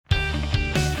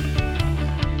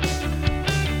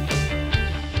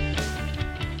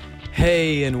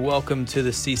Hey, and welcome to the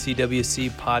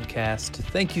CCWC podcast.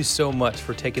 Thank you so much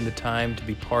for taking the time to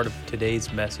be part of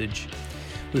today's message.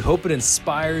 We hope it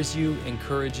inspires you,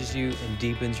 encourages you, and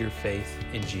deepens your faith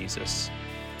in Jesus.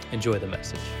 Enjoy the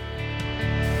message.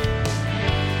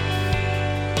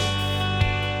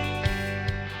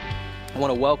 I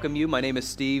want to welcome you. My name is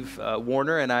Steve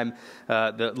Warner, and I'm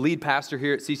the lead pastor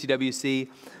here at CCWC.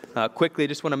 Quickly, I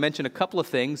just want to mention a couple of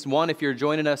things. One, if you're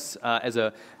joining us as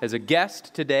a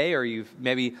guest today, or you've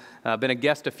maybe been a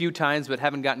guest a few times but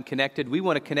haven't gotten connected, we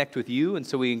want to connect with you, and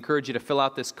so we encourage you to fill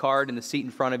out this card in the seat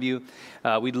in front of you.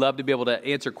 We'd love to be able to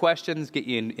answer questions, get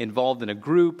you involved in a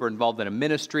group or involved in a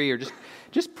ministry, or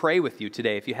just pray with you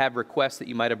today. If you have requests that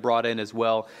you might have brought in as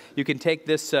well, you can take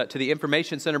this to the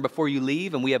Information Center before you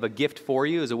leave, and we have a gift for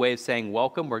you as a way of saying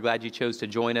welcome. We're glad you chose to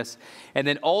join us. And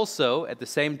then also, at the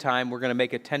same time, we're going to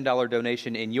make a $10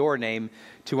 donation in your name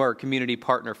to our community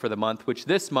partner for the month, which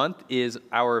this month is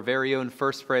our very own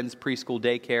First Friends Preschool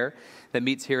Daycare that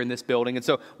meets here in this building. And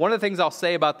so one of the things I'll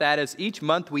say about that is each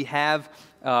month we have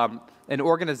an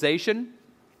organization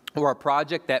or a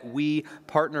project that we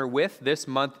partner with. This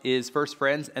month is First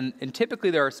Friends, and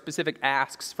typically there are specific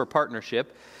asks for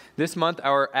partnership. This month,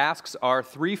 our asks are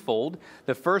threefold.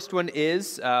 The first one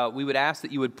is we would ask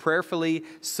that you would prayerfully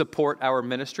support our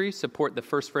ministry, support the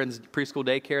First Friends Preschool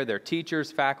Daycare, their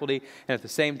teachers, faculty, and at the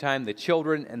same time, the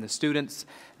children and the students,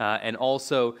 and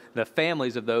also the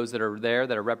families of those that are there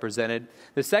that are represented.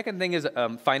 The second thing is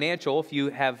financial. If you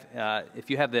have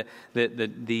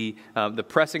the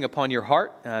pressing upon your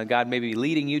heart, God may be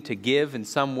leading you to give in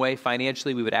some way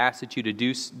financially, we would ask that you to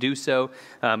do so.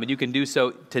 And you can do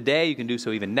so today. You can do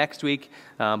so even next week,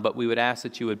 but we would ask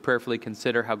that you would prayerfully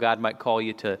consider how God might call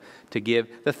you to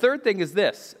give. The third thing is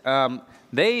this.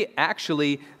 They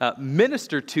actually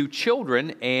minister to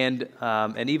children and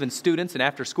even students and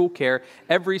after-school care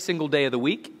every single day of the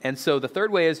week. And so the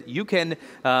third way is you can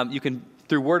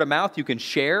through word of mouth, you can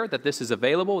share that this is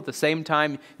available. At the same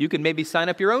time, you can maybe sign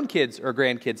up your own kids or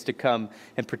grandkids to come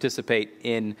and participate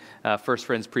in First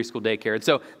Friends Preschool Daycare. And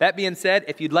so that being said,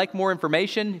 if you'd like more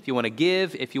information, if you want to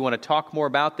give, if you want to talk more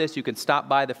about this, you can stop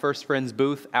by the First Friends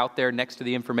booth out there next to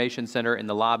the Information Center in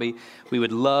the lobby. We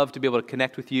would love to be able to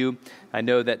connect with you. I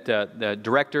know that the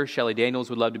director, Shelly Daniels,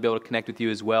 would love to be able to connect with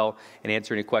you as well and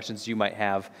answer any questions you might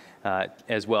have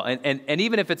as well. And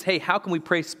even if it's, hey, how can we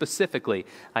pray specifically?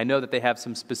 I know that they have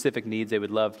some specific needs they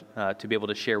would love to be able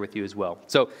to share with you as well.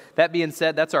 So that being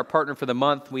said, that's our partner for the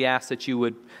month. We ask that you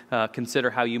would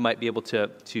consider how you might be able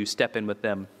to step in with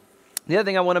them. The other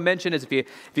thing I want to mention is if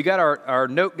you got our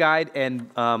note guide and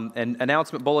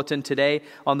announcement bulletin today,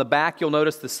 on the back you'll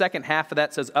notice the second half of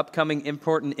that says upcoming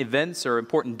important events or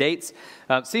important dates.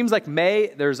 Seems like May,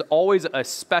 there's always a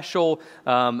special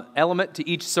element to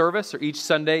each service or each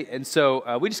Sunday, and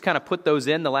so we just kind of put those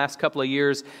in the last couple of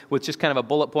years with just kind of a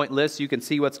bullet point list. You can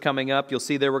see what's coming up. You'll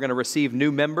see there we're going to receive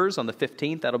new members on the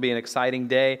 15th. That'll be an exciting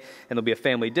day, and there'll be a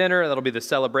family dinner. That'll be the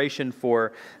celebration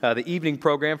for the evening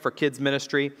program for kids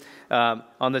ministry.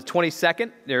 On the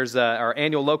 22nd, there's our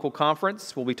annual local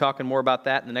conference. We'll be talking more about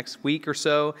that in the next week or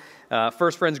so.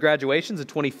 First Friends graduation's the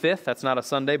 25th. That's not a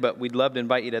Sunday, but we'd love to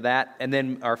invite you to that. And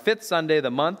then our fifth Sunday of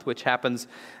the month, which happens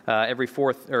every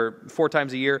four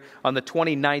times a year, on the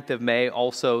 29th of May,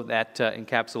 also that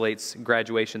encapsulates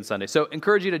Graduation Sunday. So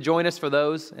encourage you to join us for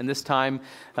those. And this time,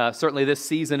 certainly this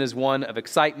season is one of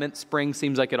excitement. Spring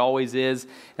seems like it always is.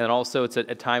 And also it's a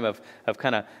time of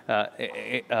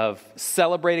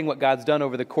celebrating what God's done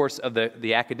over the course of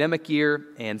the academic year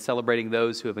and celebrating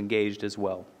those who have engaged as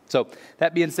well. So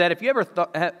that being said, if you ever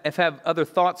have other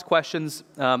thoughts, questions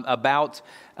about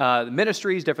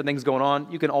ministries, different things going on,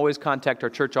 you can always contact our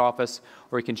church office,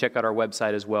 or you can check out our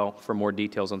website as well for more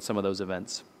details on some of those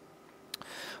events.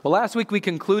 Well, last week we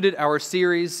concluded our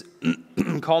series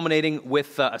culminating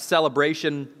with a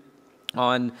celebration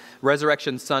on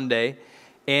Resurrection Sunday.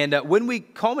 And when we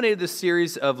culminated this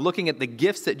series of looking at the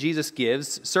gifts that Jesus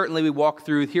gives, certainly we walk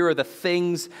through, here are the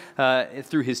things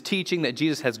through his teaching that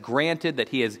Jesus has granted, that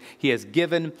he has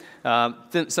given,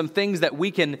 some things that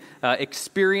we can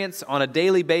experience on a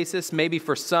daily basis. Maybe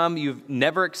for some you've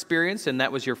never experienced, and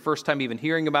that was your first time even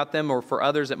hearing about them, or for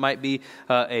others it might be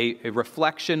a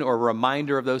reflection or a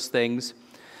reminder of those things.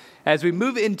 As we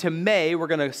move into May, we're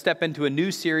going to step into a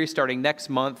new series starting next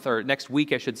month, or next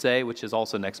week, I should say, which is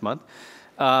also next month,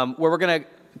 where we're going to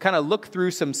kind of look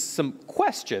through some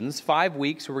questions, 5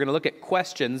 weeks, where we're going to look at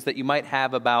questions that you might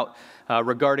have about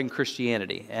regarding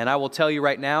Christianity. And I will tell you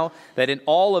right now that in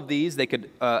all of these,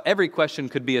 every question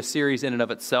could be a series in and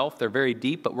of itself. They're very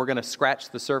deep, but we're going to scratch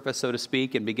the surface, so to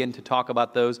speak, and begin to talk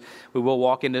about those. We will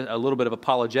walk into a little bit of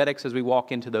apologetics as we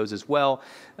walk into those as well.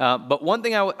 But one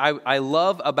thing I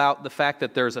love about the fact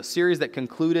that there's a series that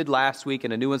concluded last week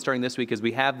and a new one starting this week is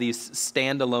we have these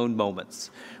standalone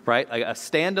moments, right? A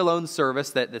standalone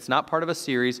service that's not part of a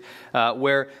series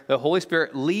where the Holy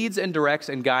Spirit leads and directs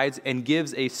and guides and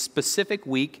gives a specific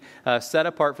week set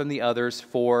apart from the others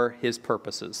for His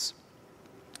purposes.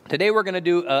 Today we're going to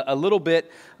do a little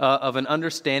bit of an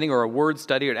understanding or a word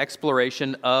study or an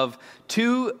exploration of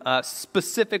two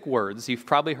specific words. You've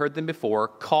probably heard them before: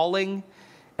 calling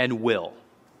and will.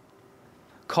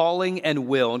 Calling and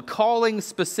will. And calling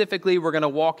specifically, we're going to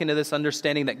walk into this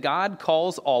understanding that God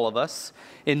calls all of us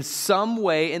in some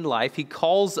way in life. He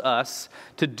calls us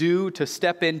to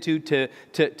step into,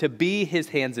 to be His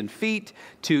hands and feet,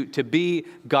 to be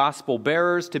gospel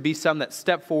bearers, to be some that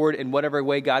step forward in whatever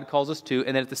way God calls us to.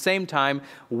 And then at the same time,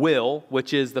 will,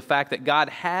 which is the fact that God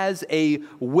has a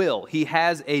will. He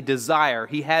has a desire.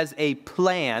 He has a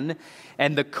plan.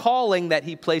 And the calling that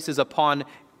He places upon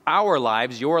our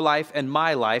lives, your life and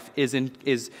my life, is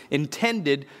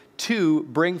intended to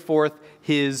bring forth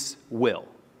His will.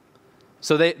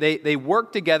 So they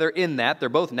work together in that. They're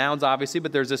both nouns, obviously,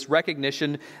 but there's this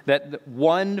recognition that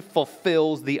one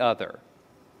fulfills the other.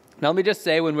 Now, let me just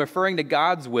say, when referring to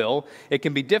God's will, it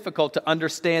can be difficult to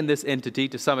understand this entity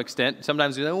to some extent.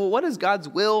 Sometimes you know, well, what is God's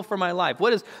will for my life?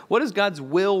 What does God's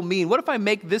will mean? What if I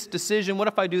make this decision? What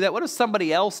if I do that? What if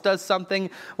somebody else does something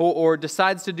or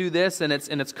decides to do this and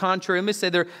it's contrary? Let me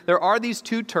say there are these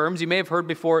two terms you may have heard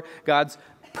before: God's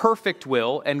perfect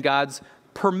will and God's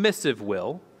permissive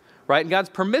will. Right? And God's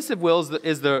permissive will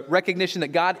is the recognition that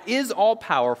God is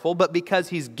all-powerful, but because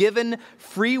He's given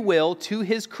free will to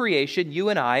His creation, you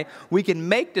and I, we can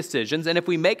make decisions. And if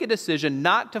we make a decision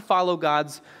not to follow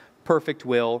God's perfect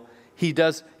will, He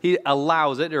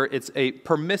allows it, or it's a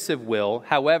permissive will.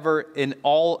 However, in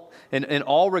all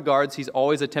regards, He's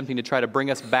always attempting to try to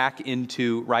bring us back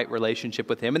into right relationship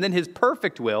with Him. And then His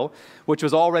perfect will, which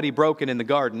was already broken in the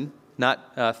garden,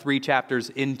 not 3 chapters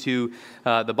into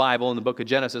the Bible in the book of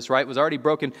Genesis, right? It was already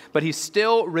broken, but He's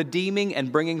still redeeming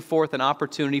and bringing forth an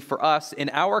opportunity for us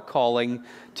in our calling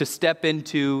to step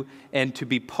into and to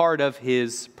be part of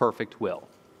His perfect will.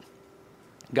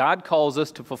 God calls us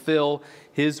to fulfill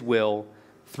His will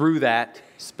through that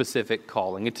specific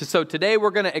calling. And so today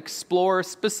we're going to explore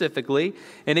specifically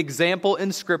an example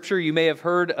in Scripture. You may have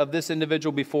heard of this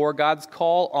individual before: God's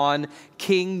call on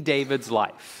King David's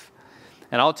life.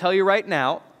 And I'll tell you right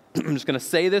now, I'm just going to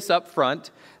say this up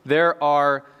front, there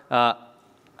are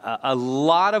a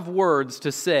lot of words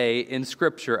to say in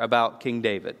Scripture about King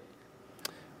David.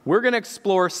 We're going to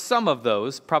explore some of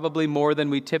those, probably more than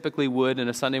we typically would in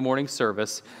a Sunday morning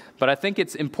service, but I think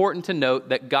it's important to note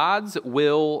that God's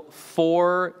will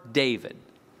for David,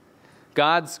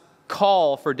 God's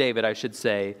call for David, I should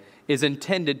say, is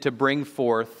intended to bring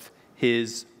forth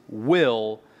His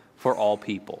will for all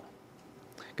people.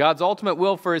 God's ultimate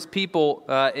will for His people,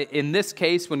 in this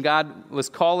case, when God was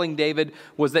calling David,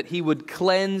 was that He would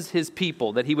cleanse His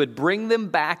people, that He would bring them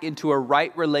back into a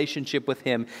right relationship with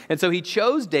Him. And so He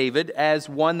chose David as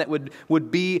one that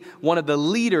would be one of the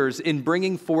leaders in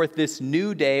bringing forth this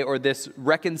new day or this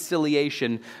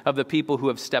reconciliation of the people who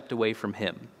have stepped away from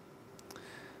Him.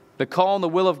 The call and the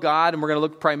will of God, and we're going to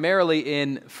look primarily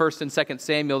in 1 and 2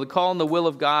 Samuel, the call and the will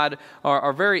of God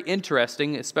are very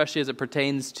interesting, especially as it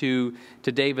pertains to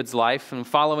David's life. And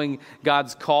following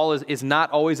God's call is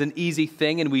not always an easy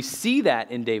thing, and we see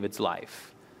that in David's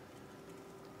life.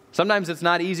 Sometimes it's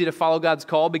not easy to follow God's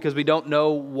call because we don't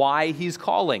know why He's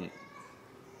calling.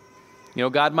 You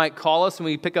know, God might call us and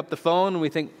we pick up the phone and we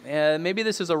think, maybe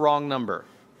this is a wrong number.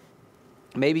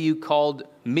 Maybe you called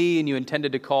me and you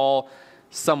intended to call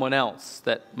someone else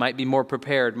that might be more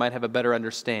prepared, might have a better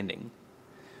understanding.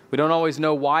 We don't always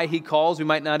know why He calls. We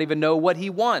might not even know what He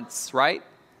wants, right?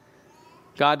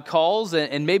 God calls,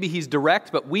 and maybe He's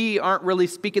direct, but we aren't really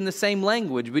speaking the same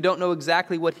language. We don't know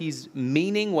exactly what He's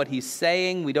meaning, what He's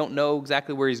saying. We don't know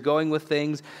exactly where He's going with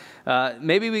things.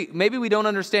 Maybe we don't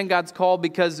understand God's call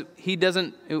because He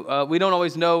doesn't. We don't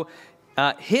always know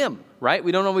Him, right?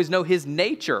 We don't always know His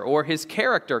nature or His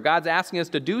character. God's asking us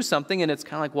to do something, and it's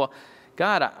kind of like, well,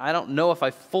 God, I don't know if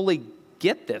I fully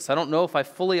get this. I don't know if I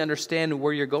fully understand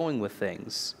where you're going with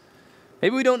things.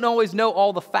 Maybe we don't always know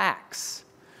all the facts,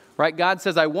 Right? God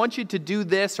says, I want you to do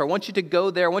this, or I want you to go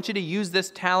there, I want you to use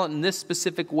this talent in this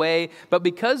specific way. But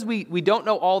because we don't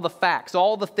know all the facts,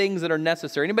 all the things that are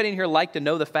necessary. Anybody in here like to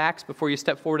know the facts before you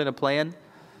step forward in a plan?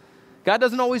 God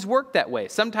doesn't always work that way.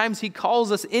 Sometimes he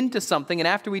calls us into something, and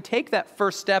after we take that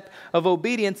first step of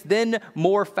obedience, then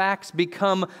more facts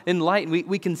become enlightened.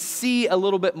 We can see a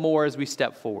little bit more as we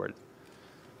step forward.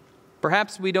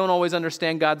 Perhaps we don't always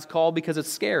understand God's call because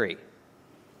it's scary.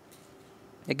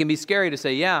 It can be scary to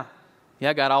say, yeah,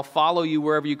 God, I'll follow you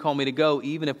wherever you call me to go,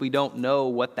 even if we don't know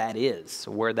what that is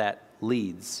or where that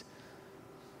leads.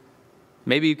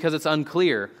 Maybe because it's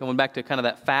unclear, going back to kind of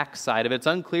that fact side of it, it's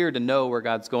unclear to know where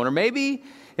God's going. Or maybe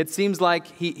it seems like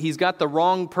he's got the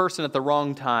wrong person at the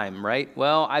wrong time, right?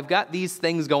 Well, I've got these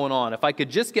things going on. If I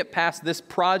could just get past this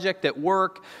project at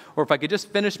work, or if I could just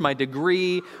finish my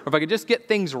degree, or if I could just get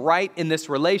things right in this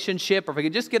relationship, or if I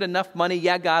could just get enough money,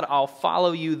 yeah, God, I'll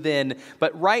follow you then.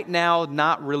 But right now,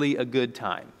 not really a good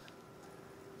time.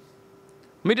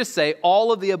 Let me just say,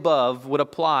 all of the above would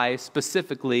apply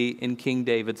specifically in King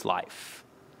David's life.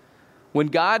 When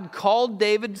God called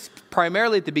David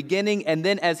primarily at the beginning, and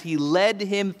then as he led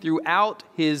him throughout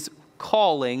his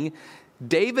calling,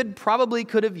 David probably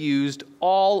could have used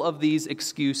all of these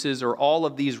excuses or all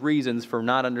of these reasons for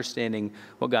not understanding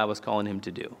what God was calling him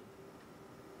to do.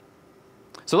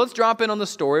 So let's drop in on the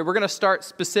story. We're going to start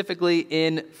specifically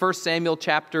in 1 Samuel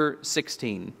chapter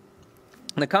 16.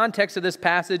 And the context of this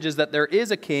passage is that there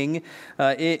is a king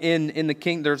in the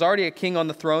king. There's already a king on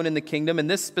the throne in the kingdom, and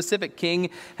this specific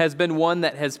king has been one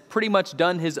that has pretty much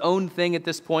done his own thing at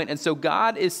this point. And so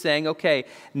God is saying, okay,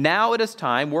 now it is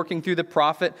time, working through the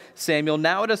prophet Samuel,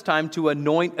 now it is time to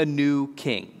anoint a new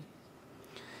king.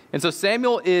 And so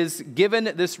Samuel is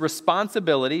given this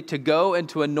responsibility to go and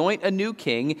to anoint a new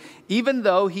king, even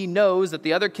though he knows that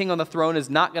the other king on the throne is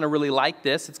not going to really like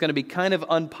this. It's going to be kind of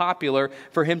unpopular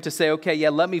for him to say, okay, yeah,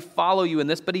 let me follow you in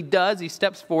this. But he does. He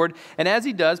steps forward. And as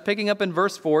he does, picking up in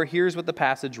verse 4, here's what the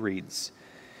passage reads.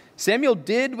 Samuel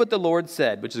did what the Lord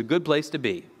said, which is a good place to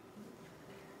be.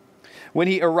 When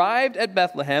he arrived at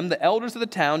Bethlehem, the elders of the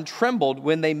town trembled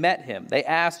when they met him. They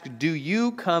asked, "Do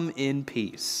you come in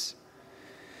peace?"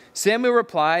 Samuel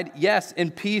replied, "Yes,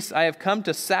 in peace I have come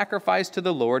to sacrifice to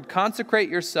the Lord. Consecrate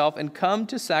yourself and come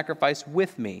to sacrifice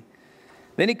with me."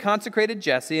 Then he consecrated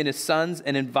Jesse and his sons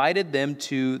and invited them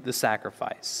to the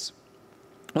sacrifice.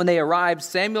 When they arrived,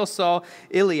 Samuel saw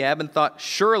Eliab and thought,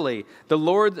 "Surely the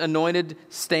Lord's anointed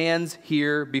stands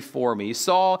here before me." He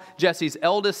saw Jesse's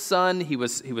eldest son. He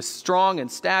was strong in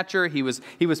stature. He was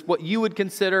what you would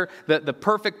consider the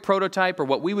perfect prototype, or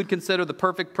what we would consider the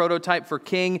perfect prototype for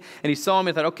king. And he saw him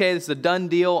and thought, okay, this is a done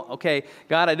deal. Okay,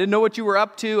 God, I didn't know what you were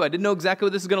up to. I didn't know exactly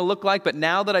what this is going to look like. But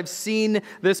now that I've seen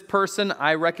this person,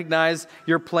 I recognize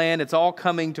your plan. It's all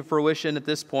coming to fruition at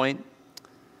this point.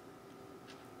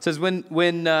 It says,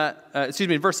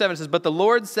 verse 7 says, "But the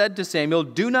Lord said to Samuel,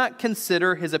 'Do not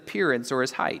consider his appearance or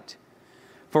his height,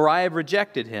 for I have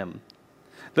rejected him.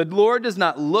 The Lord does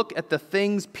not look at the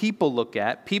things people look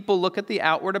at. People look at the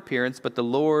outward appearance, but the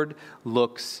Lord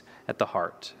looks at the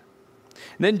heart.'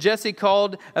 And then Jesse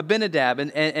called Abinadab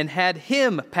and had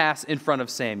him pass in front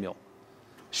of Samuel.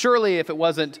 Surely if it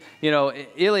wasn't,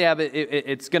 Eliab,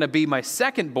 it's going to be my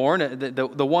second born,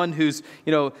 the one who's,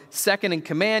 second in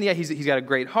command. Yeah, he's got a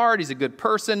great heart. He's a good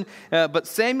person. But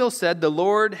Samuel said, 'The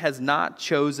Lord has not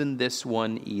chosen this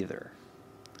one either.'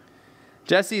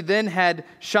 Jesse then had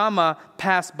Shammah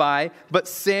pass by, but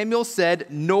Samuel said,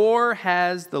 'Nor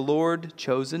has the Lord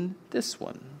chosen this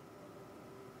one.'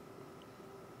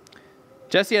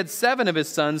 Jesse had 7 of his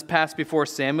sons pass before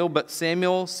Samuel, but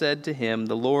Samuel said to him,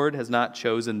 'The Lord has not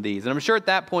chosen these.'" And I'm sure at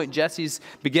that point Jesse's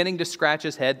beginning to scratch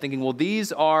his head, thinking, well,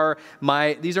 these are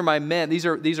my men,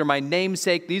 these are my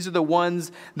namesake, these are the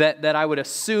ones that I would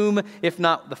assume, if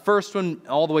not the first one,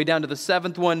 all the way down to the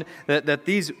 7th one, that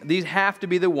these have to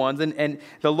be the ones. And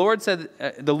the Lord said,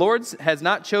 "The Lord has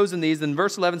not chosen these." And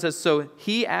verse 11 says, "So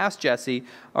he asked Jesse,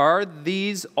 'Are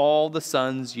these all the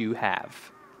sons you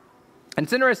have?'" And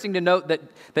it's interesting to note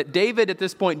that David at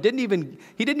this point didn't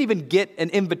even get an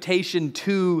invitation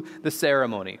to the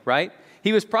ceremony, right?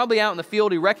 He was probably out in the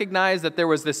field. He recognized that there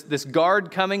was this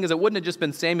guard coming, because it wouldn't have just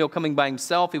been Samuel coming by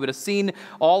himself. He would have seen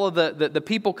all of the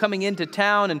people coming into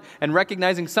town and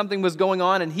recognizing something was going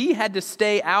on, and he had to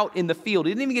stay out in the field.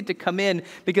 He didn't even get to come in,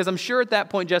 because I'm sure at that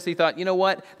point Jesse thought, you know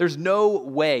what, there's no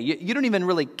way. You don't even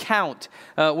really count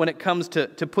when it comes to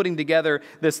putting together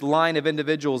this line of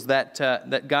individuals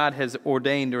that God has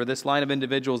ordained, or this line of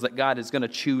individuals that God is going to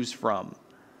choose from.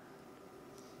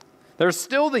 "They're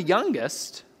still the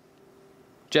youngest,"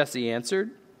 Jesse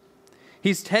answered.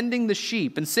 He's tending the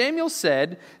sheep. And Samuel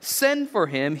said, send for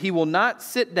him. We will not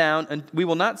sit down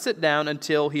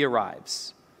until he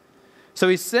arrives. So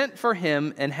he sent for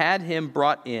him and had him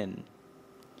brought in.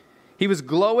 He was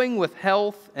glowing with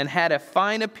health and had a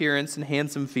fine appearance and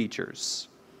handsome features.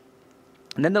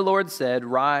 And then the Lord said,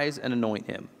 rise and anoint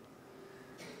him.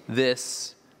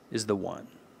 This is the one.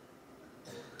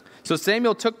 So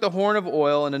Samuel took the horn of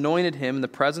oil and anointed him in the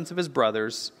presence of his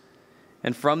brothers.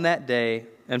 And from that day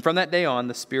on,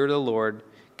 the Spirit of the Lord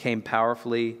came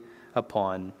powerfully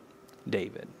upon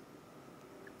David.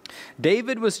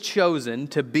 David was chosen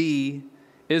to be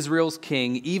Israel's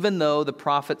king, even though the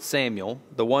prophet Samuel,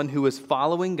 the one who was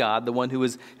following God, the one who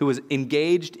was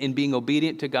engaged in being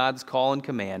obedient to God's call and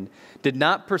command, did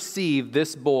not perceive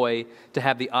this boy to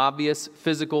have the obvious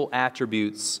physical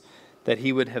attributes that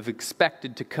he would have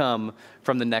expected to come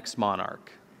from the next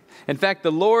monarch. In fact,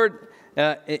 the Lord,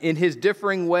 in his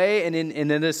differing way and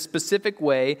in a specific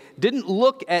way, didn't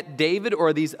look at David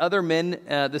or these other men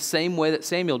the same way that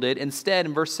Samuel did. Instead,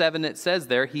 in verse 7, it says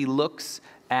there, he looks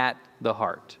at the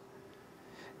heart.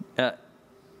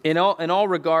 In all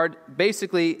regard,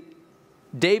 basically,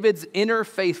 David's inner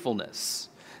faithfulness,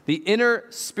 the inner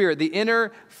spirit, the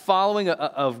inner following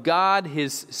of God,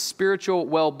 his spiritual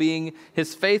well-being,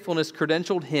 his faithfulness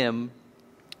credentialed him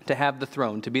to have the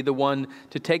throne, to be the one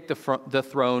to take the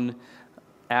throne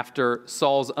after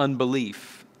Saul's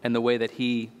unbelief and the way that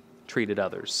he treated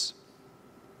others.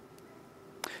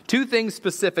 Two things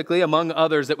specifically, among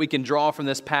others, that we can draw from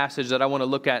this passage that I want to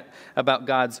look at about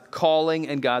God's calling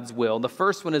and God's will. The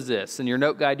first one is this. In your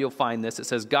note guide, you'll find this. It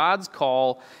says, God's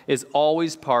call is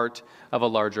always part of a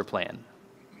larger plan.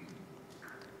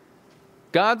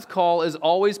 God's call is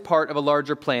always part of a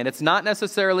larger plan. It's not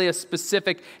necessarily a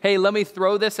specific, hey, let me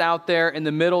throw this out there in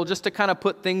the middle just to kind of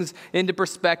put things into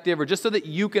perspective or just so that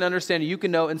you can understand, you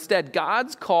can know. Instead,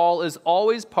 God's call is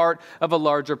always part of a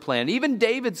larger plan. Even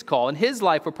David's call and his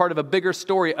life were part of a bigger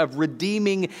story of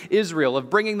redeeming Israel, of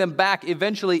bringing them back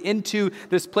eventually into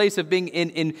this place of being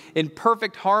in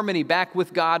perfect harmony back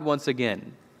with God once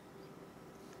again.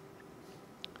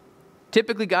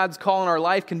 Typically, God's call in our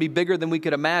life can be bigger than we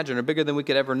could imagine or bigger than we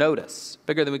could ever notice,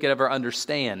 bigger than we could ever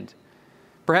understand.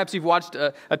 Perhaps you've watched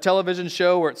a television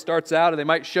show where it starts out and they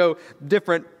might show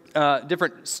different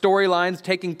storylines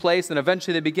taking place, and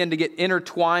eventually they begin to get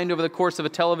intertwined over the course of a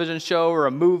television show or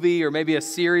a movie or maybe a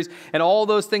series, and all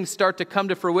those things start to come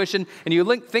to fruition. And you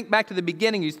think back to the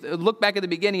beginning, you look back at the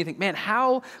beginning, you think, man,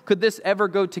 how could this ever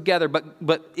go together?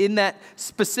 But in that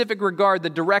specific regard, the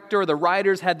director or the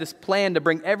writers had this plan to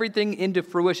bring everything into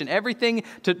fruition, everything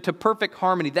to perfect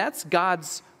harmony. That's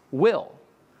God's will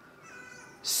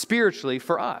spiritually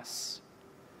for us,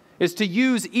 is to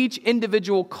use each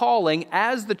individual calling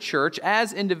as the church,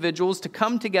 as individuals, to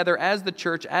come together as the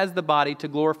church, as the body, to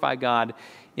glorify God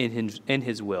in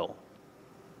His will.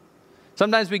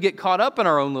 Sometimes we get caught up in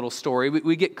our own little story.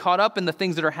 We get caught up in the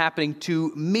things that are happening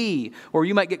to me, or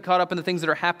you might get caught up in the things that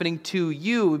are happening to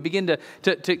you. We begin to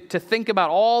think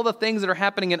about all the things that are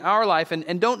happening in our life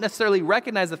and don't necessarily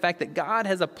recognize the fact that God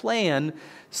has a plan,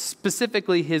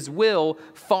 specifically His will,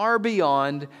 far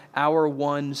beyond our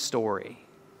one story.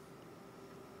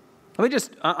 I'm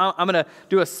going to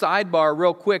do a sidebar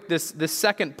real quick, this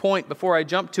second point before I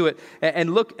jump to it,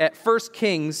 and look at 1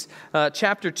 Kings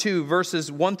chapter 2,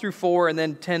 verses 1 through 4, and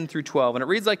then 10 through 12. And it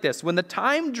reads like this: When the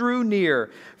time drew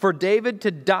near for David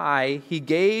to die, he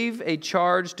gave a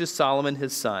charge to Solomon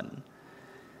his son.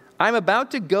 I'm about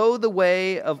to go the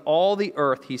way of all the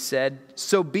earth, he said.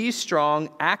 So be strong,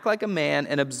 act like a man,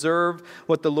 and observe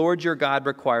what the Lord your God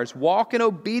requires. Walk in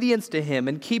obedience to him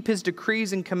and keep his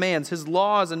decrees and commands, his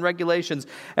laws and regulations,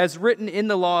 as written in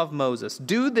the law of Moses.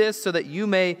 Do this so that you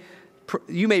may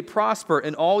prosper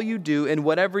in all you do and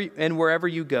wherever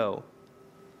you go,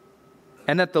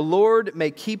 and that the Lord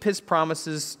may keep his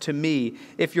promises to me.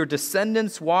 If your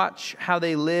descendants watch how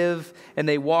they live and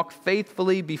they walk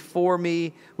faithfully before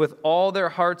me with all their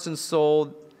hearts and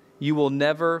soul, you will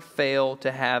never fail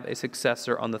to have a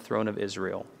successor on the throne of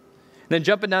Israel. And then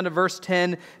jumping down to verse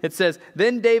 10, it says,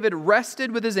 Then David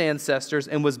rested with his ancestors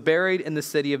and was buried in the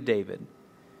city of David.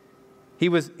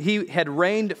 He had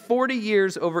reigned 40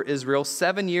 years over Israel,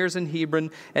 7 years in Hebron,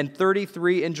 and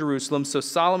 33 in Jerusalem. So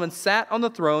Solomon sat on the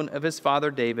throne of his father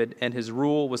David, and his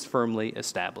rule was firmly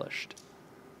established.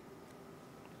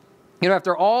 You know,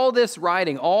 after all this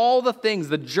writing, all the things,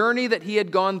 the journey that he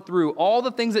had gone through, all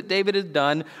the things that David had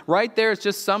done, right there it's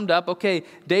just summed up. Okay,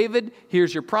 David,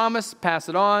 here's your promise, pass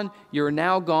it on. You're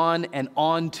now gone, and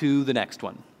on to the next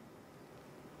one.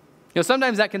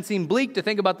 Sometimes that can seem bleak to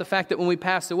think about the fact that when we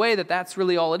pass away, that's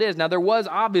really all it is. Now, there was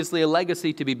obviously a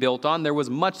legacy to be built on. There was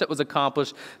much that was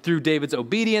accomplished through David's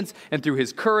obedience and through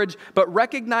his courage. But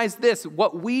recognize this,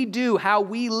 what we do, how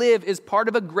we live, is part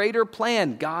of a greater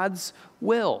plan, God's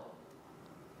will.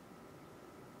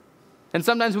 And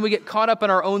sometimes when we get caught up in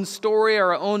our own story,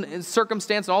 our own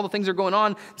circumstance, and all the things that are going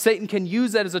on, Satan can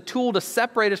use that as a tool to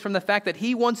separate us from the fact that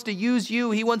he wants to use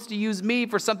you, he wants to use me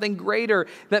for something greater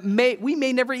that we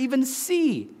may never even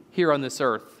see here on this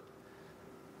earth.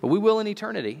 But we will in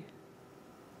eternity.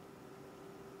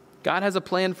 God has a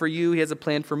plan for you, he has a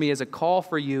plan for me, he has a call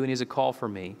for you, and he has a call for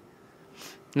me.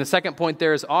 And the second point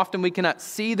there is often we cannot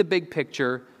see the big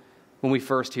picture when we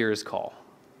first hear his call.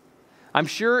 I'm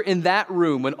sure in that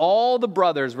room, when all the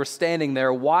brothers were standing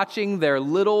there watching their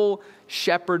little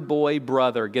shepherd boy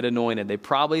brother get anointed, they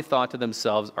probably thought to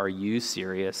themselves, are you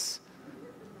serious?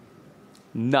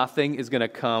 Nothing good is going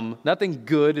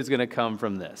to come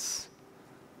from this.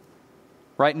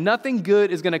 Right? Nothing good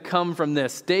is going to come from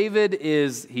this. David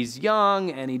he's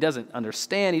young and he doesn't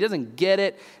understand. He doesn't get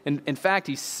it. And in fact,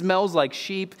 he smells like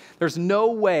sheep. There's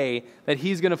no way that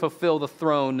he's going to fulfill the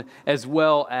throne as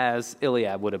well as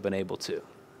Eliab would have been able to.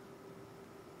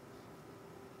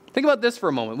 Think about this for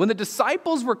a moment. When the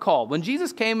disciples were called, when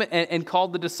Jesus came and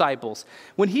called the disciples,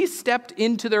 when he stepped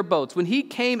into their boats, when he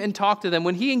came and talked to them,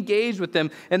 when he engaged with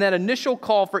them in that initial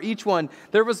call for each one,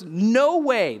 there was no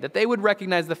way that they would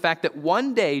recognize the fact that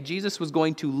one day Jesus was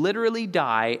going to literally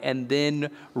die and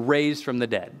then raise from the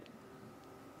dead.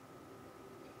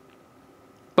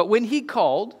 But when he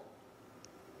called,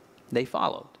 they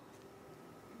followed.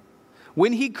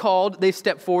 When he called, they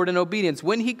stepped forward in obedience.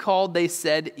 When he called, they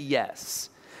said yes.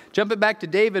 Jumping back to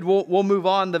David, we'll move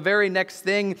on. The very next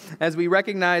thing, as we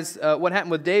recognize what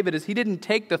happened with David, is he didn't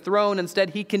take the throne.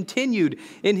 Instead, he continued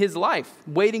in his life,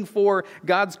 waiting for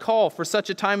God's call for such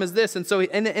a time as this. And so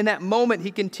in that moment,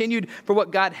 he continued for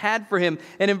what God had for him.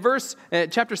 And in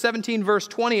chapter 17, verse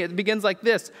 20, it begins like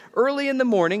this. Early in the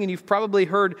morning, and you've probably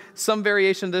heard some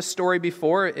variation of this story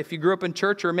before, if you grew up in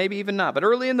church or maybe even not. But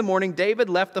early in the morning, David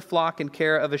left the flock in the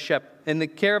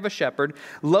care of a shepherd,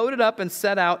 loaded up and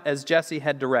set out as Jesse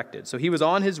had directed. So he was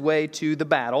on his way to the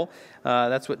battle.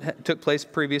 That's what took place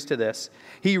previous to this.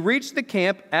 He reached the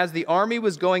camp as the army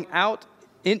was going out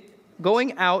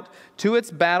to its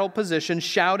battle position,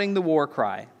 shouting the war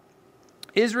cry.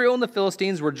 Israel and the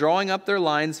Philistines were drawing up their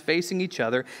lines facing each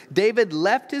other. David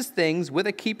left his things with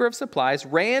a keeper of supplies,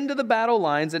 ran to the battle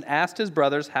lines, and asked his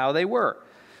brothers how they were.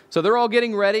 So they're all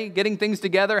getting ready, getting things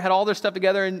together, had all their stuff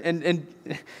together, and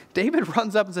David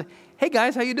runs up and says, "Hey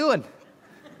guys, how you doing?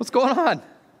 What's going on?"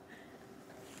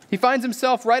 He finds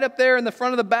himself right up there in the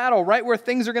front of the battle, right where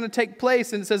things are going to take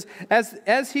place. And it says,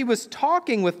 as he was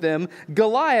talking with them,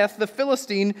 Goliath, the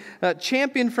Philistine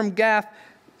champion from Gath,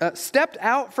 stepped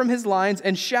out from his lines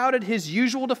and shouted his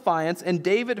usual defiance, and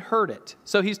David heard it.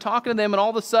 So he's talking to them, and all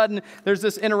of a sudden, there's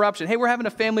this interruption. Hey, we're having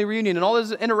a family reunion, and all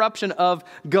this interruption of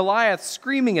Goliath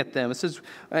screaming at them. It says,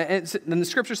 and the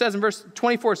scripture says in verse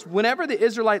 24, whenever the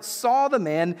Israelites saw the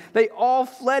man, they all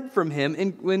fled from him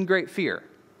in great fear.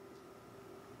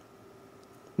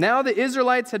 Now the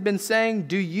Israelites had been saying,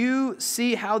 "Do you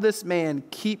see how this man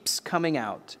keeps coming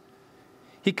out?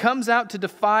 He comes out to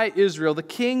defy Israel. The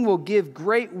king will give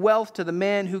great wealth to the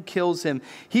man who kills him.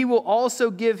 He will also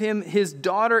give him his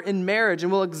daughter in marriage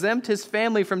and will exempt his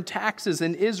family from taxes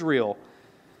in Israel."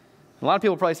 A lot of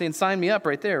people are probably saying, "Sign me up,"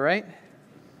 right there, right?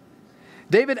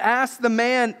 David asked the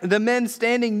men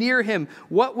standing near him,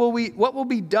 what will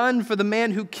be done for the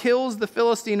man who kills the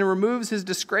Philistine and removes his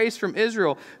disgrace from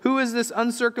Israel? Who is this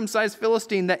uncircumcised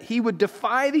Philistine that he would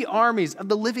defy the armies of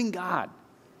the living God?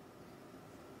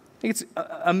 I think it's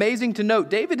amazing to note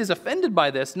David is offended by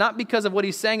this, not because of what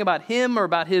he's saying about him or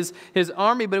about his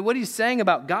army, but what he's saying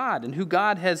about God and who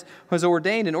God has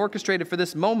ordained and orchestrated for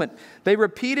this moment. They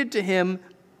repeated to him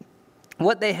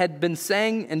what they had been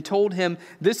saying and told him,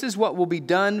 "This is what will be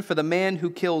done for the man who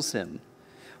kills him."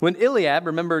 When Eliab,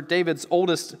 remember David's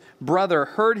oldest brother,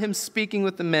 heard him speaking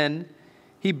with the men,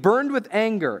 he burned with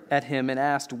anger at him and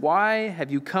asked, "Why have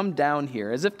you come down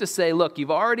here?" As if to say, look, you've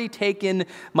already taken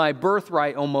my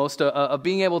birthright almost of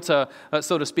being able to,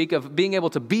 so to speak, of being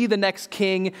able to be the next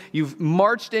king. You've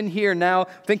marched in here now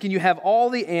thinking you have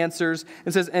all the answers.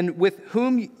 It says, "And with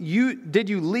whom did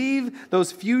you leave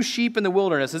those few sheep in the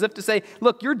wilderness?" As if to say,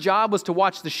 look, your job was to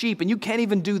watch the sheep and you can't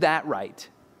even do that right.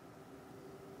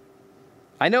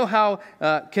 I know how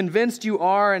convinced you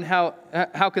are and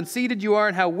how conceited you are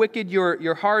and how wicked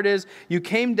your heart is. You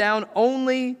came down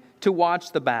only to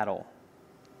watch the battle.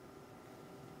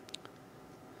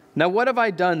 "Now what have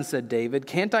I done?" said David.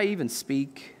 "Can't I even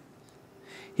speak?"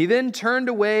 He then turned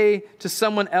away to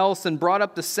someone else and brought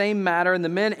up the same matter, and the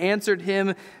men answered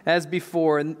him as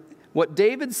before. And what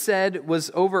David said was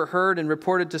overheard and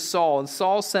reported to Saul, and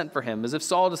Saul sent for him, as if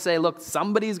Saul to say, look,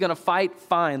 somebody's going to fight,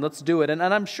 fine, let's do it. And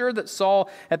I'm sure that Saul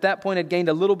at that point had gained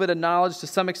a little bit of knowledge to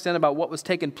some extent about what was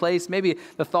taking place, maybe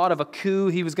the thought of a coup,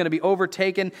 he was going to be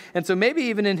overtaken. And so maybe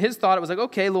even in his thought, it was like,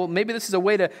 okay, well, maybe this is a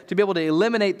way to be able to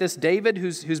eliminate this David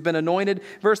who's been anointed.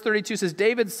 Verse 32 says,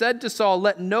 David said to Saul,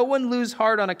 let no one lose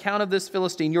heart on account of this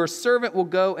Philistine. Your servant will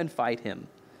go and fight him.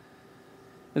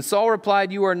 And Saul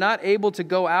replied, you are not able to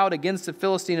go out against the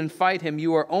Philistine and fight him.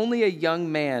 You are only a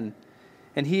young man,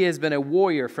 and he has been a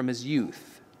warrior from his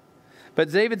youth.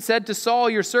 But David said to Saul,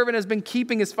 your servant has been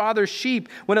keeping his father's sheep.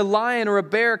 When a lion or a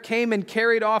bear came and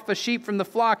carried off a sheep from the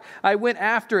flock, I went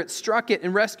after it, struck it,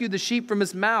 and rescued the sheep from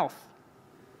its mouth.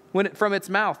 When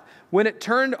it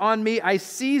turned on me, I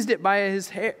seized it by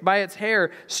its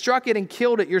hair, struck it and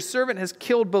killed it. Your servant has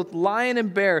killed both lion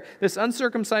and bear. This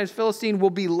uncircumcised Philistine will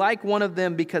be like one of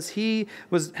them because he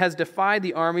has defied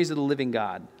the armies of the living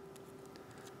God.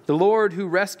 The Lord who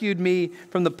rescued me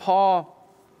from the paw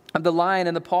of the lion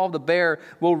and the paw of the bear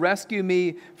will rescue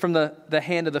me from the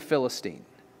hand of the Philistine.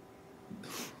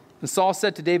 And Saul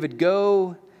said to David,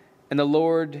 go, and the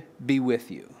Lord be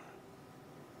with you.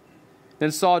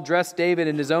 Then Saul dressed David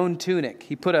in his own tunic.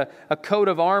 He put a coat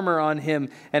of armor on him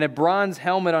and a bronze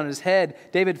helmet on his head.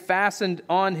 David fastened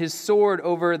on his sword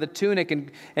over the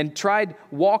tunic and tried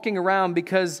walking around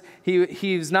because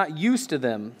he was not used to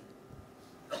them.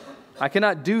 I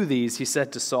cannot do these, he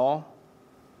said to Saul.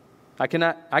 I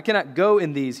cannot go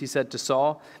in these, he said to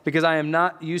Saul, because I am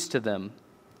not used to them.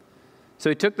 So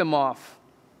he took them off.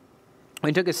 When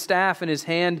he took his staff in his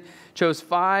hand, chose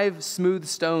 5 smooth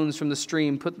stones from the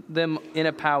stream, put them in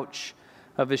a pouch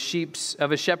of a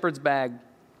shepherd's bag,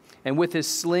 and with his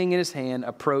sling in his hand,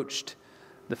 approached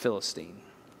the Philistine.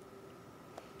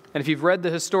 And if you've read the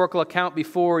historical account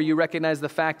before, you recognize the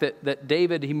fact that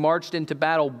David, he marched into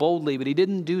battle boldly, but he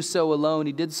didn't do so alone.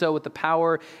 He did so with the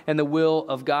power and the will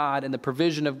of God and the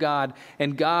provision of God.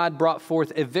 And God brought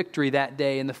forth a victory that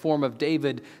day in the form of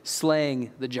David slaying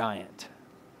the giant.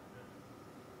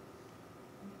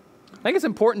 I think it's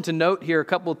important to note here a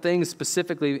couple of things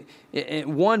specifically.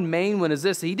 One main one is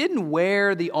this. He didn't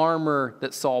wear the armor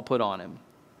that Saul put on him.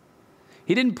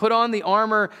 He didn't put on the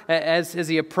armor as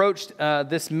he approached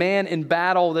this man in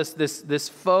battle, this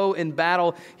foe in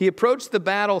battle. He approached the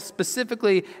battle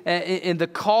specifically in the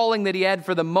calling that he had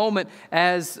for the moment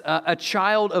as a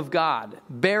child of God,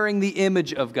 bearing the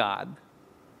image of God.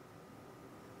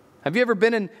 Have you ever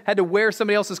been and had to wear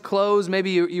somebody else's clothes? Maybe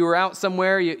you were out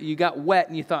somewhere, you got wet,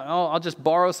 and you thought, oh, I'll just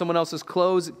borrow someone else's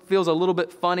clothes. It feels a little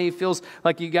bit funny. It feels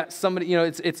like you got somebody,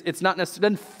 it's not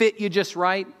necessarily, doesn't fit you just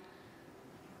right.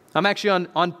 I'm actually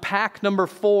on pack number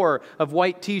 4 of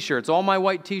white T-shirts. All my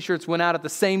white T-shirts went out at the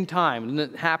same time, and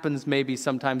it happens maybe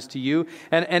sometimes to you.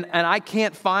 And I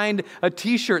can't find a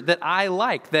T-shirt that I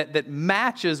like, that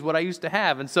matches what I used to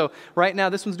have. And so right now,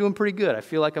 this one's doing pretty good. I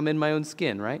feel like I'm in my own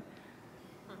skin, right?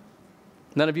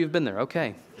 None of you have been there.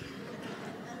 Okay.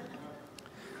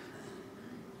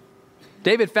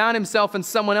 David found himself in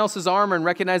someone else's armor and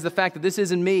recognized the fact that this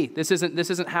isn't me. This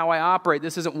isn't how I operate.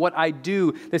 This isn't what I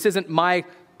do. This isn't my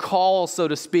call, so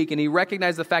to speak. And he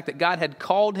recognized the fact that God had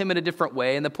called him in a different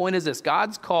way. And the point is this: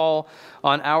 God's call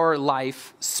on our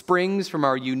life springs from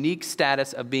our unique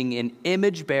status of being an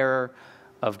image bearer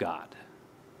of God.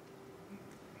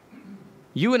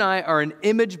 You and I are an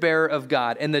image bearer of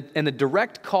God, and the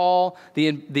direct call,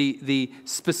 the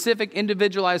specific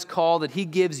individualized call that he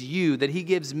gives you, that he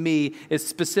gives me, is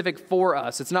specific for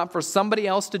us. It's not for somebody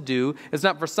else to do. It's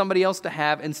not for somebody else to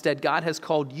have. Instead, God has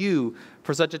called you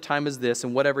for such a time as this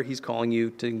and whatever he's calling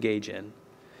you to engage in.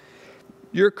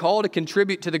 Your call to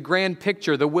contribute to the grand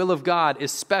picture, the will of God,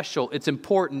 is special. It's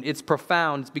important. It's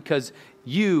profound. It's because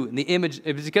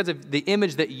it's because of the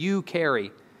image that you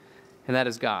carry, and that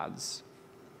is God's.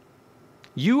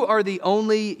 You are the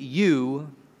only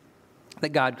you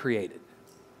that God created.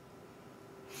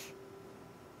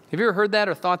 Have you ever heard that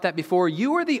or thought that before?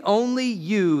 You are the only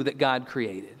you that God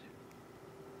created.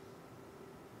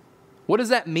 What does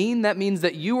that mean? That means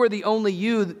that you are the only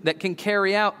you that can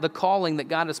carry out the calling that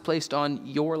God has placed on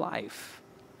your life.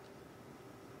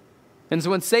 And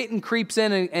so when Satan creeps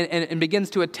in and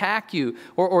begins to attack you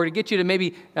or to get you to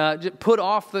maybe put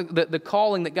off the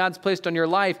calling that God's placed on your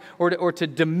life or to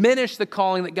diminish the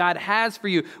calling that God has for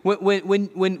you,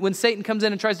 when Satan comes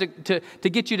in and tries to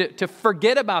get you to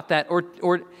forget about that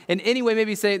or in any way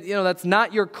maybe say, that's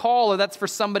not your call or that's for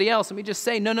somebody else, let me just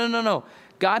say, no.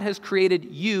 God has created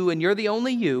you and you're the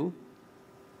only you,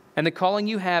 and the calling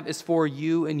you have is for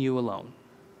you and you alone.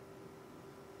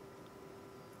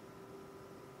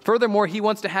 Furthermore, he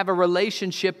wants to have a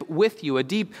relationship with you, a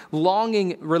deep,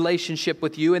 longing relationship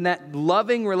with you, and that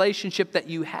loving relationship that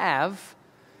you have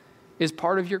is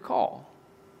part of your call.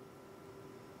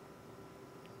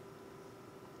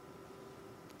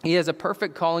 He has a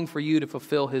perfect calling for you to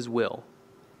fulfill his will.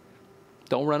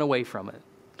 Don't run away from it.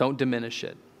 Don't diminish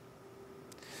it.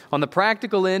 On the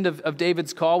practical end of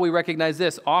David's call, we recognize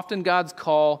this. Often God's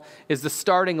call is the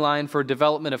starting line for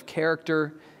development of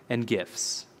character and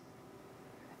gifts.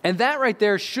 And that right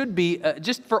there should be,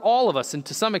 just for all of us, and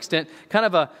to some extent, kind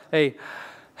of a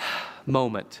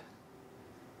moment.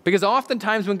 Because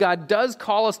oftentimes when God does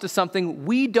call us to something,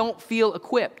 we don't feel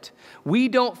equipped. We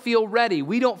don't feel ready.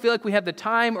 We don't feel like we have the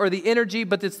time or the energy,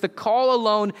 but it's the call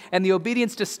alone and the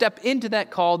obedience to step into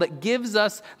that call that gives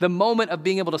us the moment of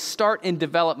being able to start in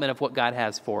development of what God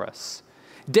has for us.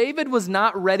 David was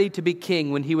not ready to be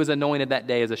king when he was anointed that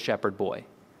day as a shepherd boy.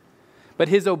 But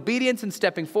his obedience in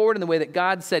stepping forward in the way that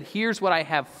God said, here's what I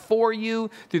have for you,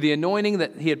 through the anointing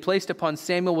that he had placed upon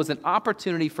Samuel, was an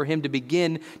opportunity for him to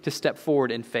begin to step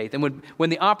forward in faith. And when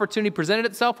the opportunity presented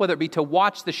itself, whether it be to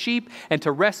watch the sheep and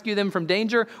to rescue them from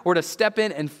danger, or to step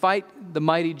in and fight the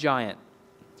mighty giant,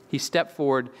 he stepped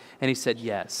forward and he said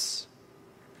yes.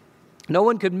 No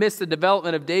one could miss the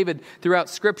development of David throughout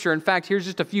Scripture. In fact, here's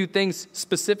just a few things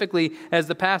specifically as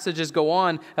the passages go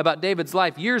on about David's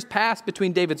life. Years passed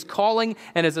between David's calling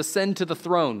and his ascent to the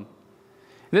throne.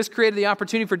 And this created the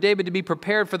opportunity for David to be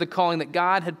prepared for the calling that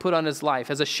God had put on his life.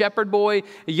 As a shepherd boy,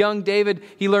 a young David,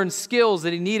 he learned skills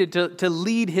that he needed to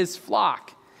lead his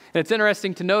flock. And it's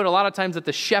interesting to note a lot of times that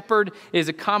the shepherd is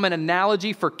a common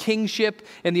analogy for kingship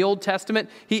in the Old Testament.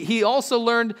 He also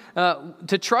learned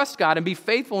to trust God and be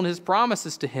faithful in his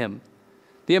promises to him.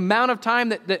 The amount of time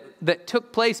that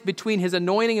took place between his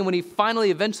anointing and when he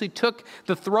finally eventually took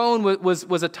the throne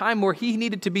was a time where he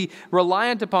needed to be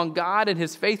reliant upon God and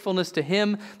his faithfulness to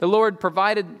him. The Lord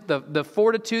provided the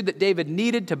fortitude that David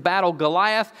needed to battle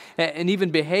Goliath and even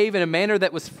behave in a manner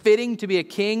that was fitting to be a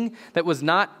king that was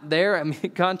not there. I mean, in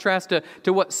contrast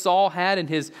to what Saul had in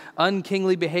his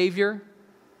unkingly behavior.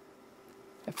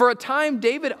 For a time,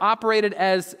 David operated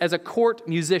as a court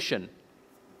musician.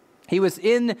 He was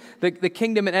in the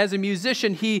kingdom, and as a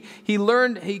musician, he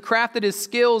crafted his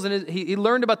skills, and he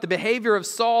learned about the behavior of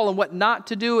Saul and what not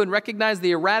to do, and recognized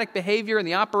the erratic behavior and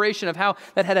the operation of how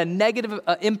that had a negative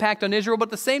impact on Israel. But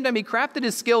at the same time, he crafted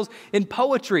his skills in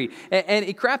poetry, and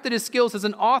he crafted his skills as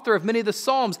an author of many of the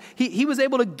Psalms. He was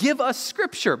able to give us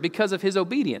Scripture because of his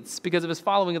obedience, because of his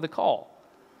following of the call,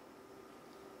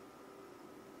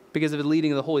 because of the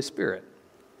leading of the Holy Spirit.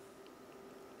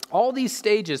 All these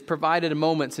stages provided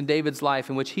moments in David's life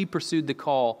in which he pursued the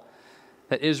call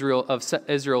of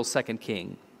Israel's second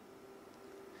king.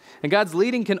 And God's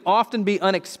leading can often be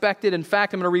unexpected. In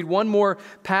fact, I'm going to read one more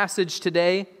passage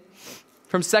today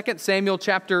from 2 Samuel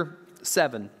chapter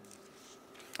 7.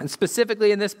 And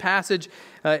specifically in this passage,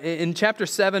 in chapter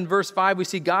 7, verse 5, we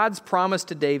see God's promise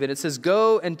to David. It says,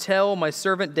 "Go and tell my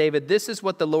servant David, this is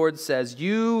what the Lord says.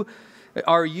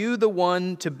 Are you the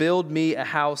one to build me a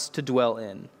house to dwell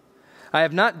in? I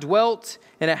have not dwelt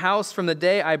in a house from the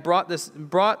day I brought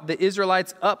the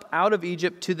Israelites up out of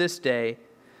Egypt to this day.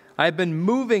 I have been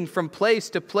moving from place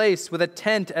to place with a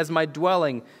tent as my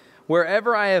dwelling.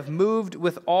 Wherever I have moved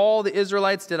with all the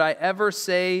Israelites, did I ever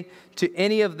say to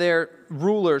any of their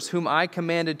rulers whom I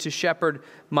commanded to shepherd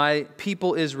my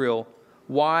people Israel,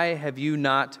 why have you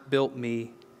not built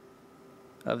me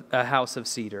a house of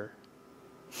cedar?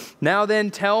 Now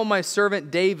then, tell my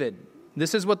servant David,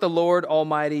 this is what the Lord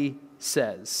Almighty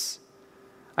says.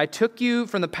 I took you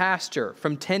from the pasture,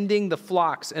 from tending the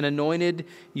flocks, and anointed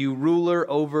you ruler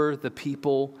over the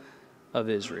people of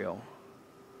Israel.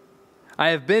 I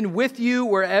have been with you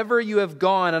wherever you have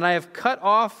gone, and I have cut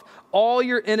off all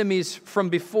your enemies from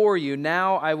before you.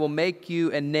 Now I will make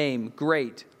you a name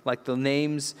great, like the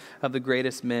names of the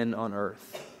greatest men on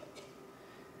earth.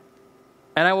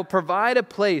 And I will provide a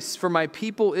place for my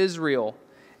people Israel,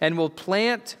 and will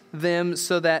plant them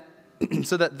so that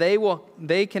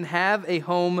they can have a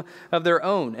home of their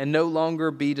own and no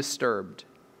longer be disturbed.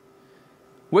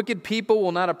 Wicked people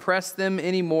will not oppress them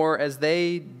anymore as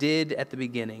they did at the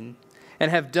beginning, and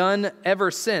have done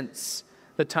ever since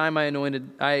the time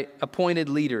I appointed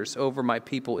leaders over my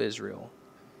people Israel.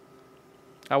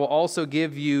 I will also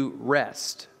give you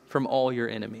rest from all your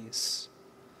enemies.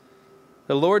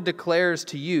 The Lord declares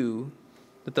to you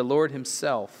that the Lord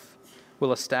himself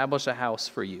will establish a house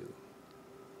for you.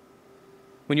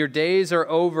 When your days are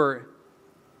over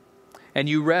and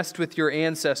you rest with your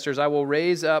ancestors, I will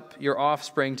raise up your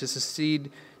offspring to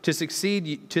succeed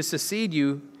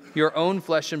you, your own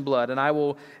flesh and blood, and I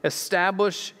will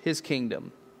establish his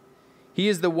kingdom. He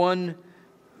is the one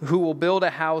who will build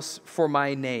a house for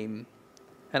my name,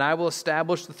 and I will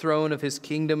establish the throne of his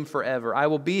kingdom forever. I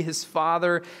will be his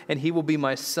father, and he will be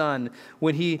my son.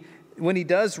 When he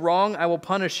does wrong, I will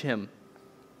punish him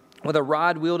with a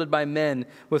rod wielded by men,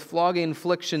 with flogging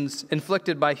inflictions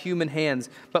inflicted by human hands.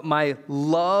 But my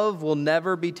love will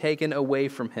never be taken away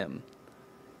from him,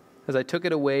 as I took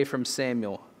it away from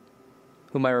Samuel,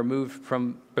 whom I removed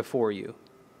from before you.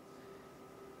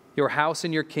 Your house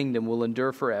and your kingdom will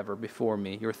endure forever before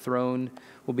me. Your throne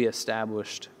will be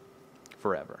established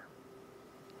forever.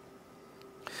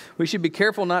 We should be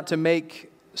careful not to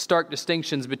make stark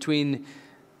distinctions between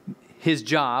his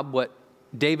job, what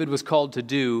David was called to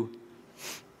do,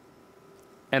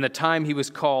 and the time he was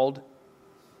called,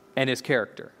 and his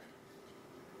character.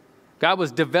 God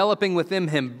was developing within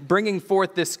him, bringing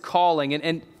forth this calling.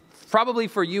 And probably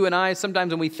for you and I,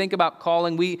 sometimes when we think about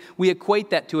calling, we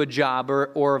equate that to a job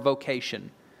or a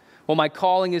vocation. Well, my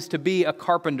calling is to be a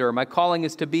carpenter. My calling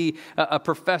is to be a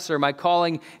professor. My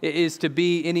calling is to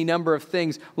be any number of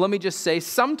things. Let me just say,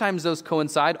 sometimes those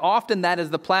coincide. Often that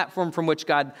is the platform from which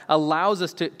God allows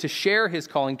us to share his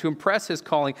calling, to impress his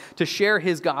calling, to share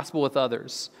his gospel with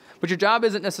others. But your job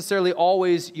isn't necessarily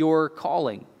always your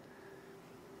calling.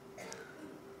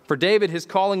 For David, his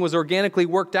calling was organically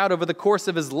worked out over the course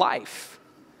of his life.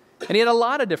 And he had a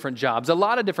lot of different jobs, a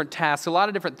lot of different tasks, a lot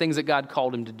of different things that God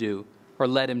called him to do or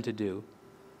led him to do.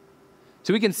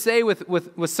 So we can say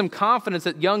with some confidence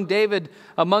that young David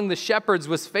among the shepherds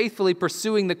was faithfully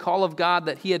pursuing the call of God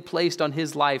that he had placed on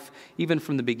his life even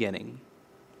from the beginning.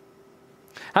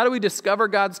 How do we discover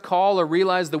God's call or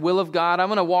realize the will of God? I'm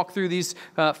going to walk through these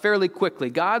fairly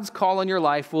quickly. God's call on your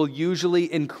life will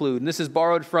usually include, and this is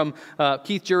borrowed from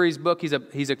Keith Jury's book. He's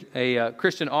a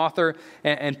Christian author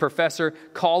and professor,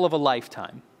 Call of a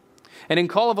Lifetime. And in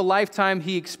Call of a Lifetime,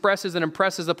 he expresses and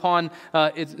impresses upon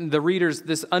the readers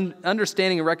this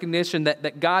understanding and recognition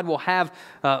that God will have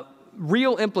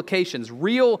real implications,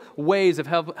 real ways of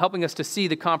helping us to see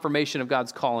the confirmation of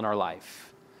God's call in our life.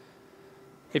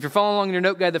 If you're following along in your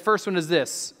note guide, the first one is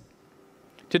this.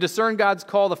 To discern God's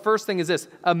call, the first thing is this,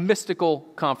 a mystical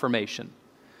confirmation.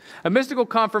 A mystical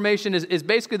confirmation is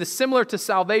basically similar to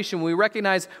salvation. We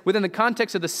recognize within the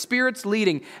context of the Spirit's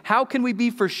leading, how can we be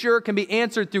for sure can be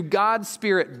answered through God's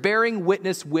Spirit bearing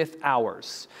witness with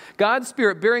ours. God's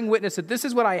Spirit bearing witness that this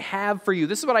is what I have for you.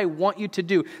 This is what I want you to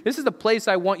do. This is the place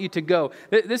I want you to go.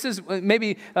 This is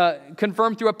maybe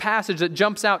confirmed through a passage that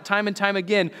jumps out time and time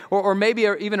again, or maybe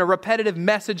even a repetitive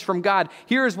message from God.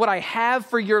 Here's what I have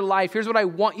for your life. Here's what I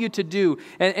want you to do.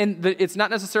 And it's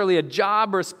not necessarily a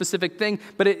job or a specific thing,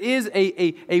 but it is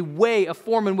a way, a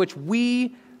form in which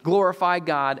we glorify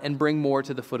God and bring more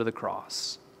to the foot of the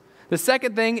cross. The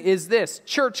second thing is this,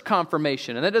 church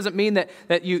confirmation. And that doesn't mean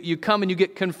that you come and you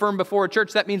get confirmed before a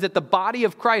church. That means that the body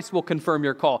of Christ will confirm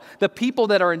your call. The people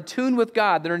that are in tune with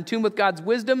God, that are in tune with God's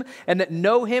wisdom, and that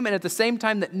know him, and at the same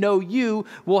time that know you,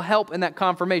 will help in that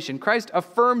confirmation. Christ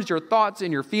affirms your thoughts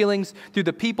and your feelings through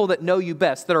the people that know you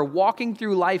best, that are walking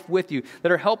through life with you,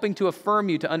 that are helping to affirm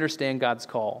you to understand God's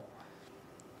call.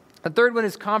 The third one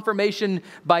is confirmation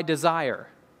by desire.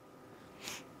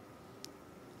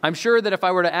 I'm sure that if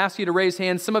I were to ask you to raise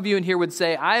hands, some of you in here would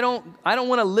say, I don't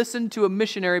want to listen to a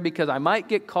missionary because I might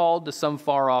get called to some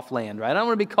far off land, right? I don't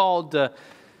want to be called to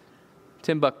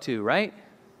Timbuktu, right?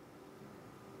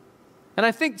 And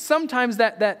I think sometimes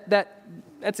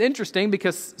that's interesting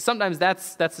because sometimes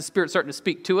that's the Spirit starting to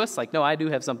speak to us, like, no, I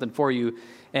do have something for you,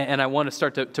 and I want to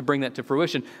start to bring that to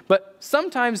fruition. But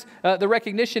sometimes the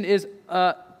recognition is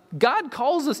God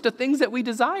calls us to things that we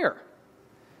desire.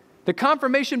 The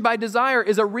confirmation by desire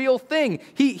is a real thing.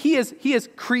 He has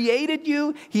created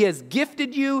you. He has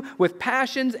gifted you with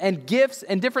passions and gifts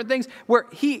and different things where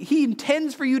he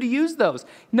intends for you to use those.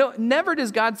 No, never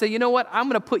does God say, you know what, I'm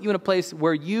going to put you in a place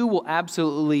where you will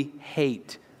absolutely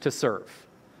hate to serve,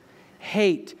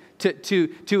 hate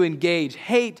to engage,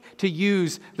 hate to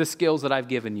use the skills that I've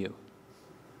given you.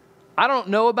 I don't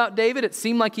know about David. It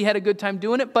seemed like he had a good time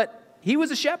doing it, but he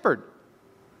was a shepherd.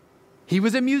 He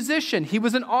was a musician. He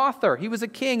was an author. He was a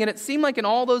king. And it seemed like in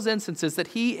all those instances that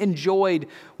he enjoyed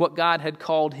what God had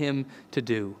called him to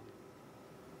do.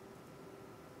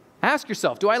 Ask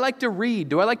yourself, do I like to read?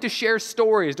 Do I like to share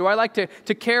stories? Do I like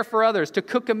to care for others, to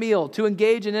cook a meal, to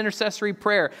engage in intercessory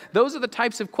prayer? Those are the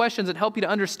types of questions that help you to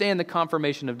understand the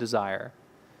confirmation of desire.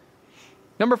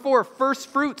 Number 4, first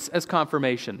fruits as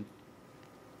confirmation.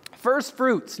 First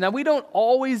fruits. Now, we don't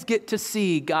always get to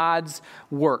see God's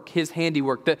work, his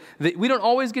handiwork. We don't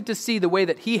always get to see the way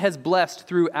that he has blessed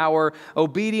through our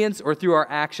obedience or through our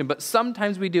action, but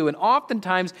sometimes we do. And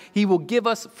oftentimes, he will give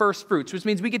us first fruits, which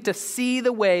means we get to see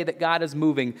the way that God is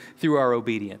moving through our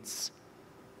obedience.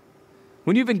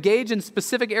 When you've engaged in a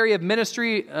specific area of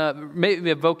ministry,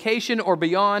 maybe a vocation or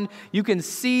beyond, you can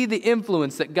see the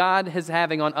influence that God is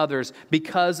having on others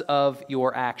because of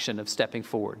your action of stepping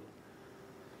forward.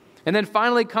 And then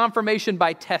finally, confirmation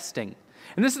by testing.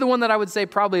 And this is the one that I would say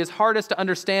probably is hardest to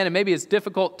understand and maybe is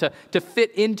difficult to fit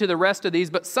into the rest of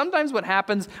these. But sometimes what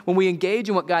happens when we engage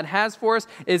in what God has for us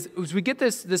is we get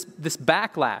this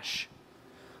backlash.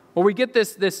 Or we get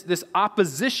this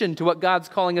opposition to what God's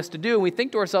calling us to do. And we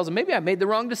think to ourselves, maybe I made the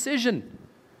wrong decision.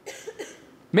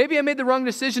 Maybe I made the wrong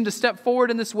decision to step forward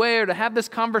in this way or to have this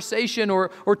conversation or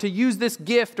to use this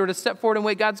gift or to step forward in the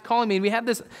way God's calling me. And we have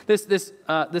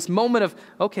this moment of,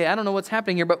 okay, I don't know what's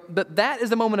happening here. But that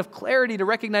is a moment of clarity to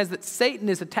recognize that Satan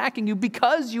is attacking you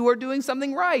because you are doing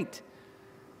something right.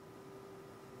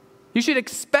 You should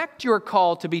expect your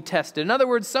call to be tested. In other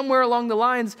words, somewhere along the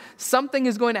lines, something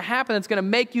is going to happen that's going to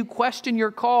make you question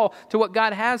your call to what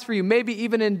God has for you, maybe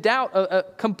even in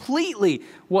doubt completely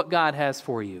what God has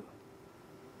for you.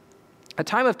 A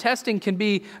time of testing can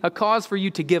be a cause for you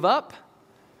to give up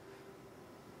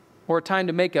or a time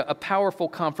to make a powerful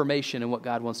confirmation in what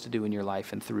God wants to do in your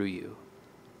life and through you.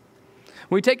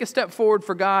 When we take a step forward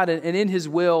for God and in his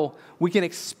will, we can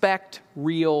expect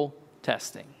real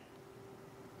testing.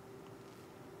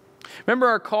 Remember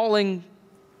our calling,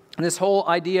 this whole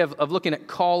idea of looking at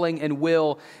calling and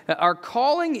will. Our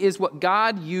calling is what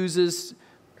God uses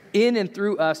in and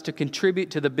through us to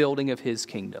contribute to the building of his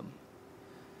kingdom.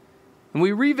 And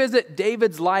we revisit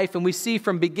David's life and we see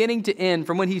from beginning to end,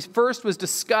 from when he first was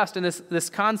discussed in this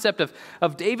concept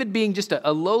of David being just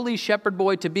a lowly shepherd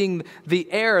boy to being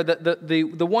the heir,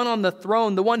 the one on the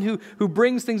throne, the one who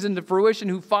brings things into fruition,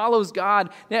 who follows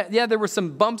God. Yeah, there were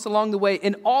some bumps along the way.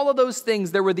 In all of those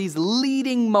things, there were these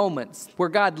leading moments where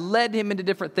God led him into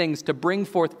different things to bring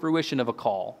forth fruition of a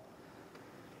call.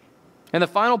 And the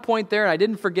final point there, and I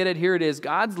didn't forget it, here it is,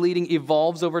 God's leading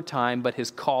evolves over time, but his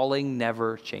calling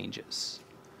never changes.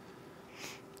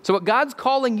 So what God's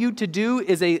calling you to do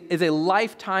is a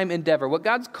lifetime endeavor. What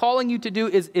God's calling you to do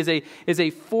is a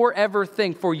forever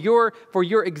thing for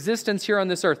your existence here on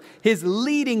this earth. His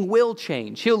leading will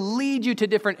change. He'll lead you to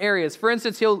different areas. For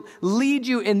instance, he'll lead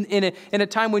you in a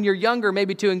time when you're younger,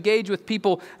 maybe to engage with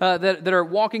people that are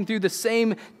walking through the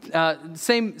same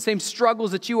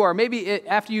struggles that you are. Maybe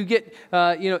after you get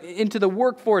into the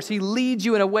workforce, he leads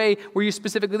you in a way where you're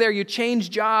specifically there. You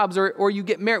change jobs or you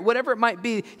get married, whatever it might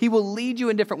be. He will lead you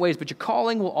in different ways, but your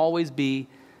calling will always be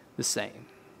the same.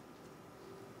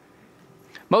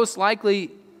 Most likely,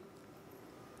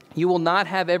 you will not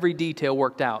have every detail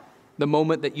worked out the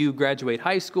moment that you graduate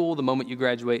high school, the moment you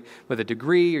graduate with a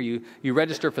degree, or you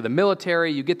register for the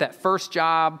military, you get that first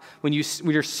job. When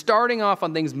you're starting off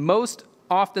on things, most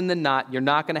often than not, you're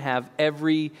not going to have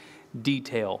every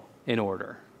detail in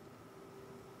order.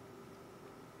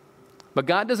 But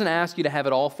God doesn't ask you to have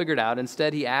it all figured out.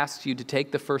 Instead, he asks you to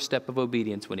take the first step of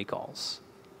obedience when he calls.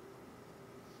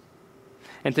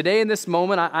 And today in this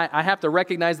moment, I have to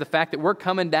recognize the fact that we're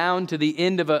coming down to the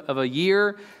end of a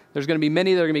year. There's going to be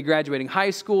many that are going to be graduating high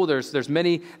school. There's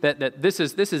many that this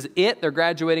is it. They're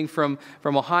graduating from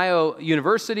Ohio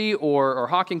University or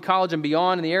Hocking College and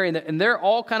beyond in the area. And they're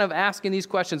all kind of asking these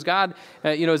questions. God,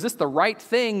 is this the right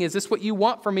thing? Is this what you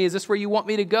want from me? Is this where you want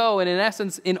me to go? And in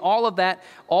essence, in all of that,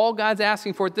 all God's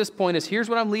asking for at this point is, here's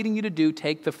what I'm leading you to do.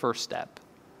 Take the first step.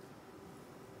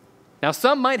 Now,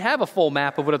 some might have a full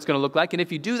map of what it's going to look like. And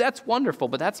if you do, that's wonderful.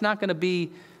 But that's not going to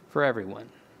be for everyone.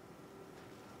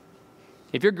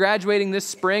 If you're graduating this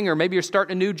spring, or maybe you're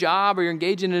starting a new job, or you're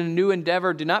engaging in a new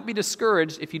endeavor, do not be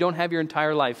discouraged if you don't have your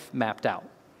entire life mapped out.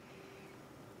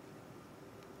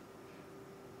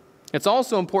 It's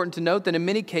also important to note that in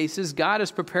many cases, God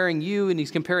is preparing you and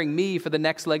he's preparing me for the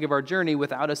next leg of our journey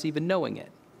without us even knowing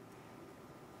it.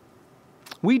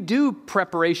 We do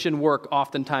preparation work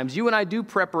oftentimes. You and I do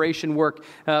preparation work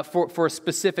for a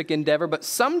specific endeavor, but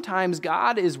sometimes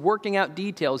God is working out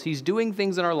details. He's doing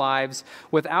things in our lives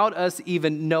without us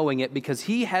even knowing it because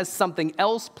he has something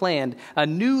else planned, a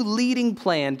new leading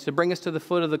plan to bring us to the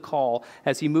foot of the call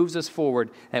as he moves us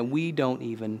forward, and we don't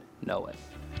even know it.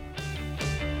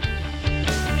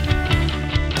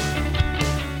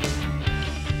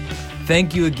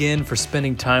 Thank you again for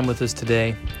spending time with us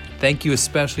today. Thank you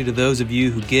especially to those of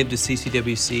you who give to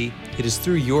CCWC. It is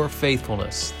through your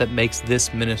faithfulness that makes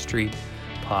this ministry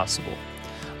possible.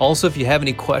 Also, if you have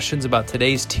any questions about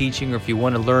today's teaching or if you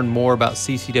want to learn more about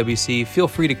CCWC, feel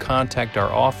free to contact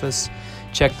our office,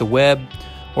 check the web,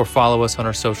 or follow us on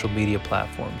our social media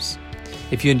platforms.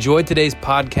 If you enjoyed today's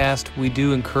podcast, we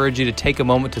do encourage you to take a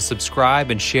moment to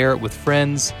subscribe and share it with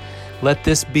friends. Let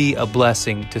this be a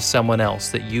blessing to someone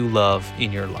else that you love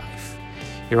in your life.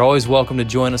 You're always welcome to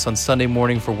join us on Sunday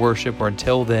morning for worship, or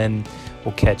until then,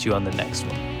 we'll catch you on the next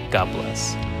one. God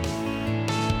bless.